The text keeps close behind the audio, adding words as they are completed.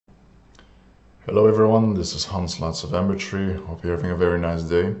Hello everyone, this is Hans Laats of Ambertree. Hope you're having a very nice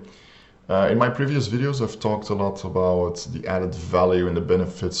day. In my previous videos I've talked a lot about the added value and the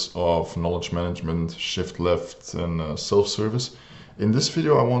benefits of knowledge management, shift left and self-service. In this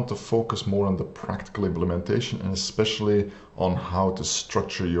video I want to focus more on the practical implementation and especially on how to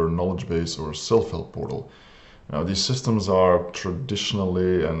structure your knowledge base or self-help portal. Now these systems are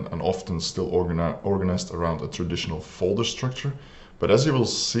traditionally and often still organized around a traditional folder structure. But as you will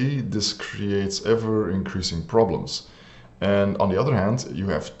see, this creates ever-increasing problems. And on the other hand, you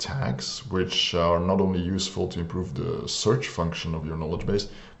have tags, which are not only useful to improve the search function of your knowledge base,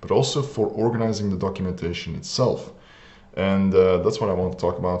 but also for organizing the documentation itself. And that's what I want to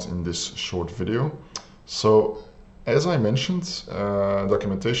talk about in this short video. So, as I mentioned,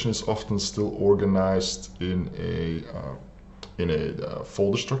 documentation is often still organized in a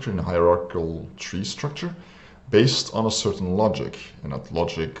folder structure, in a hierarchical tree structure, based on a certain logic, and that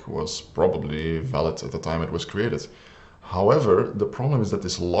logic was probably valid at the time it was created. However, the problem is that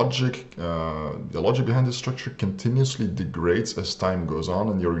this logic, the logic behind this structure continuously degrades as time goes on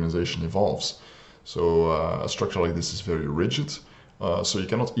and the organization evolves. So a structure like this is very rigid, so you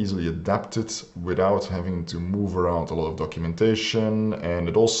cannot easily adapt it without having to move around a lot of documentation, and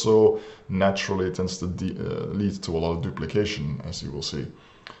it also naturally tends to lead to a lot of duplication, as you will see.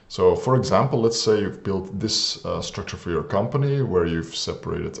 So for example, let's say you've built this structure for your company where you've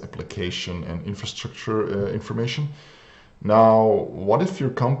separated application and infrastructure information. Now, what if your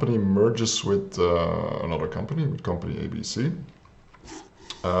company merges with another company, with company ABC,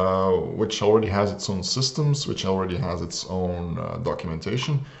 which already has its own systems, which already has its own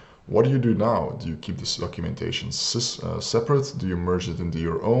documentation? What do you do now? Do you keep this documentation separate? Do you merge it into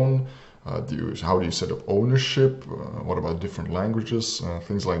your own? How do you set up ownership? What about different languages?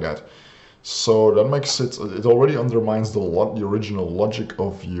 Things like that. So that makes it already undermines the original logic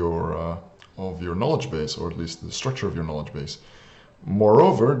of your knowledge base, or at least the structure of your knowledge base.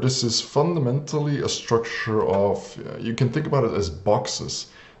 Moreover, this is fundamentally a structure of, you can think about it as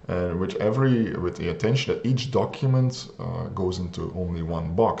boxes, with the attention that each document goes into only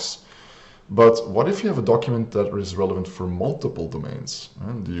one box. But what if you have a document that is relevant for multiple domains?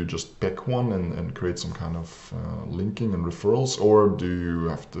 Do you just pick one and create some kind of linking and referrals, or do you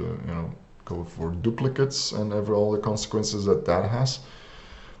have to, go for duplicates and all the consequences that has?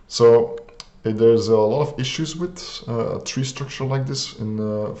 So there's a lot of issues with a tree structure like this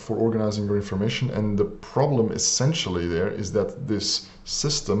for organizing your information, and the problem essentially there is that this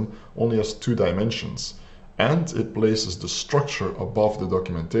system only has two dimensions, and it places the structure above the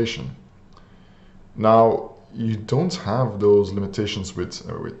documentation. Now, you don't have those limitations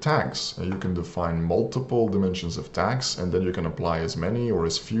with tags. You can define multiple dimensions of tags, and then you can apply as many or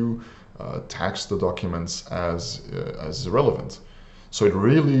as few tags to documents as relevant. So it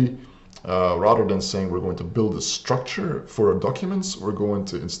really, rather than saying we're going to build a structure for our documents, we're going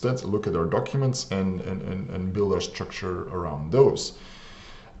to instead look at our documents and build our structure around those.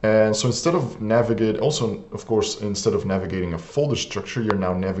 And so instead of navigating a folder structure, you're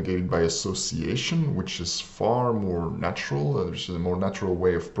now navigating by association, which is far more natural. Which is a more natural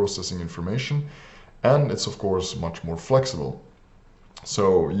way of processing information. And it's, of course, much more flexible.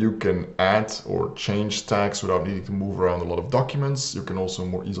 So you can add or change tags without needing to move around a lot of documents. You can also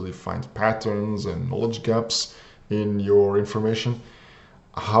more easily find patterns and knowledge gaps in your information.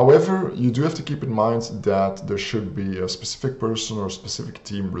 However, you do have to keep in mind that there should be a specific person or a specific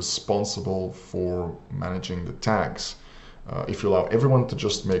team responsible for managing the tags. If you allow everyone to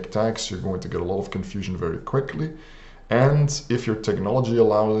just make tags, you're going to get a lot of confusion very quickly. And if your technology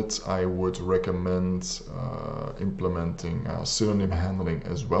allows it, I would recommend implementing synonym handling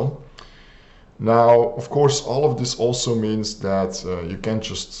as well. Now, of course, all of this also means that you can't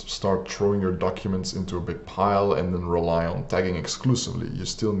just start throwing your documents into a big pile and then rely on tagging exclusively. You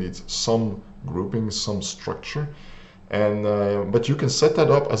still need some grouping, some structure, and but you can set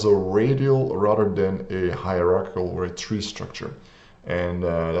that up as a radial rather than a hierarchical or a tree structure, and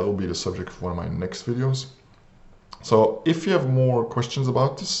that will be the subject of one of my next videos. So if you have more questions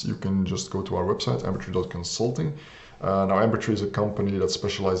about this, you can just go to our website, ambertree.consulting. Now, Ambertree is a company that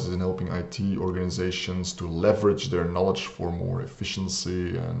specializes in helping IT organizations to leverage their knowledge for more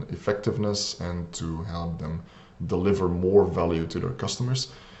efficiency and effectiveness, and to help them deliver more value to their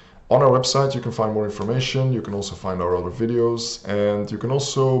customers. On our website, you can find more information. You can also find our other videos, and you can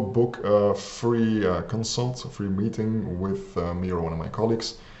also book a free consult, a free meeting with me or one of my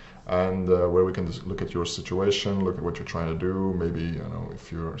colleagues, and where we can just look at your situation, look at what you're trying to do. Maybe,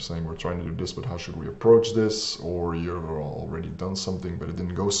 if you're saying we're trying to do this, but how should we approach this? Or you've already done something, but it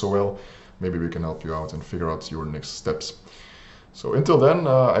didn't go so well. Maybe we can help you out and figure out your next steps. So until then,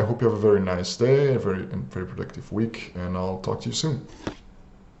 I hope you have a very nice day, a very productive week, and I'll talk to you soon.